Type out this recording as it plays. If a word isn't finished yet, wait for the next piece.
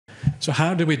So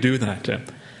how do we do that?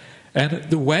 And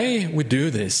the way we do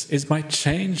this is by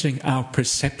changing our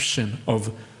perception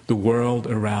of the world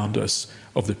around us,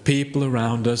 of the people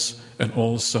around us, and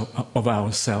also of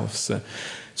ourselves.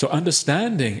 So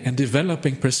understanding and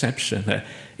developing perception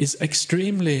is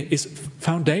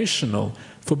foundational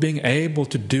for being able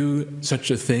to do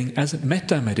such a thing as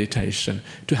metta meditation,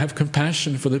 to have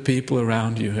compassion for the people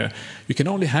around you. You can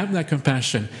only have that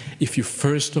compassion if you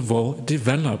first of all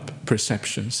develop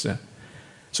perceptions.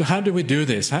 So how do we do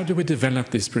this? How do we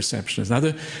develop these perceptions? Now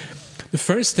the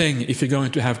first thing, if you're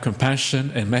going to have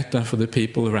compassion and metta for the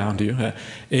people around you,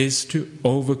 is to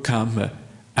overcome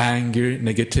anger,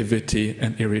 negativity,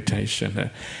 and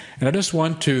irritation. And I just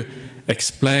want to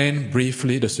explain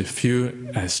briefly just a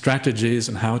few strategies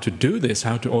on how to do this,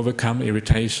 how to overcome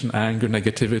irritation, anger,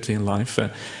 negativity in life,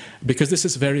 because this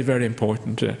is very, very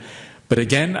important. But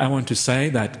again, I want to say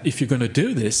that if you're going to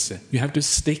do this, you have to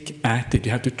stick at it.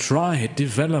 You have to try it,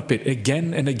 develop it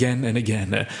again and again and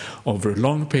again over a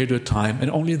long period of time,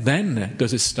 and only then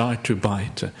does it start to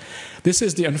bite. This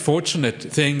is the unfortunate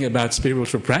thing about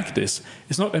spiritual practice.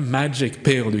 It's not a magic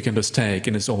pill you can just take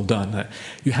and it's all done.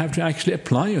 You have to actually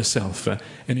apply yourself,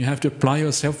 and you have to apply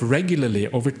yourself regularly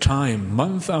over time,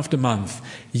 month after month,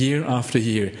 year after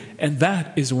year, and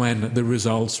that is when the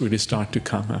results really start to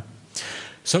come.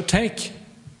 So take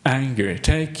anger,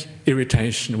 take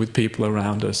irritation with people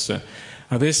around us.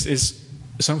 Now this is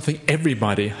something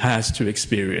everybody has to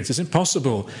experience. It's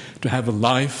impossible to have a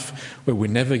life where we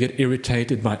never get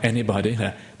irritated by anybody.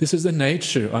 This is the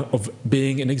nature of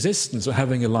being in existence, or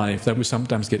having a life, that we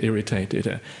sometimes get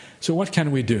irritated. So what can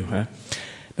we do?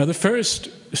 Now the first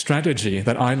strategy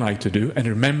that I like to do, and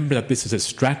remember that this is a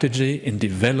strategy in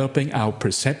developing our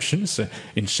perceptions,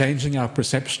 in changing our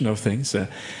perception of things.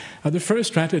 The first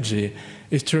strategy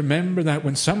is to remember that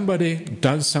when somebody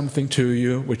does something to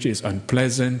you which is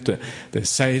unpleasant, they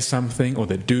say something, or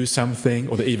they do something,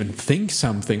 or they even think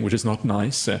something which is not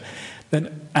nice,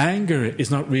 then anger is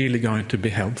not really going to be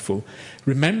helpful.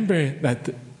 Remember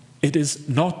that it is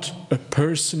not a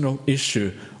personal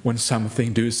issue when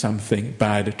do something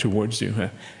bad towards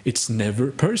you. It's never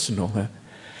personal.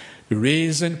 The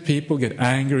reason people get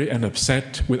angry and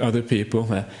upset with other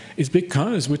people is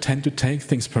because we tend to take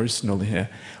things personally.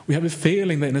 We have a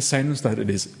feeling that, in a sense, that it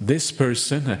is this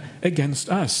person against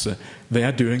us. They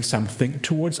are doing something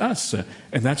towards us,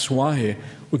 and that's why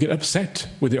we get upset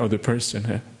with the other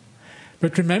person.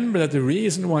 But remember that the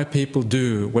reason why people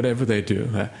do whatever they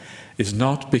do is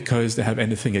not because they have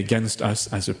anything against us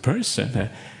as a person.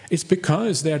 It's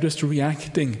because they are just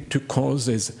reacting to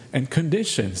causes and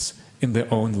conditions in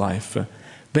their own life.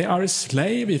 They are a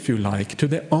slave, if you like, to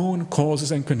their own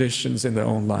causes and conditions in their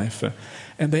own life.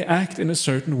 And they act in a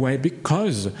certain way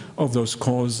because of those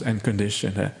causes and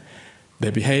conditions.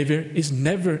 Their behavior is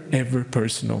never, ever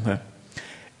personal.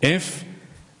 If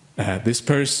this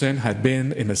person had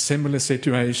been in a similar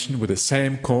situation with the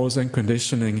same cause and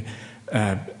conditioning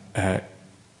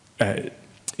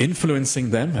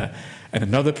influencing them, and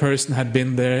another person had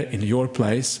been there in your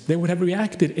place, they would have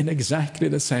reacted in exactly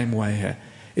the same way.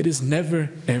 It is never,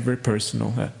 ever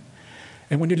personal.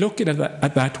 And when you look at it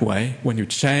that way, when you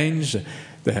change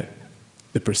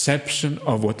the perception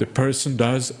of what the person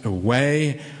does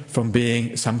away from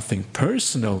being something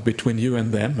personal between you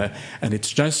and them, and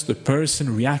it's just the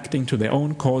person reacting to their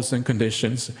own causes and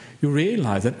conditions, you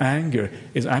realize that anger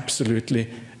is absolutely,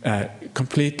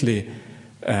 completely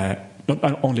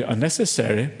not only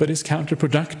unnecessary, but is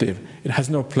counterproductive. It has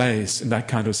no place in that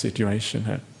kind of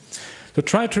situation. So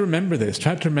try to remember this.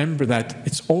 Try to remember that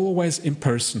it's always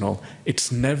impersonal. It's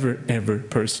never, ever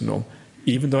personal.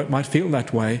 Even though it might feel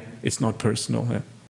that way, it's not personal.